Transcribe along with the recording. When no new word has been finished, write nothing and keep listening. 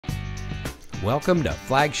Welcome to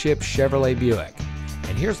Flagship Chevrolet Buick.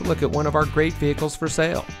 And here's a look at one of our great vehicles for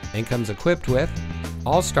sale, and comes equipped with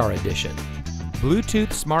All-Star Edition, Bluetooth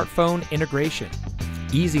smartphone integration,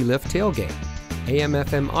 easy lift tailgate,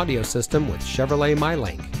 AM/FM audio system with Chevrolet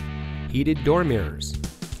MyLink, heated door mirrors,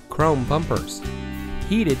 chrome bumpers,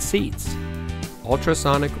 heated seats,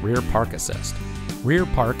 ultrasonic rear park assist,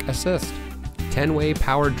 10-way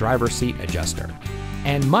power driver seat adjuster,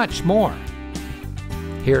 and much more.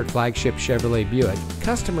 Here at Flagship Chevrolet Buick,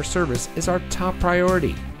 customer service is our top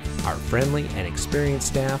priority. Our friendly and experienced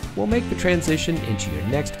staff will make the transition into your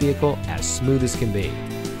next vehicle as smooth as can be.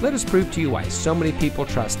 Let us prove to you why so many people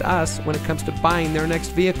trust us when it comes to buying their next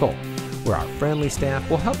vehicle, where our friendly staff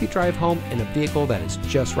will help you drive home in a vehicle that is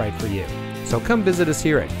just right for you. So come visit us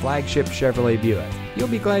here at Flagship Chevrolet Buick. You'll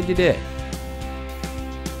be glad you did.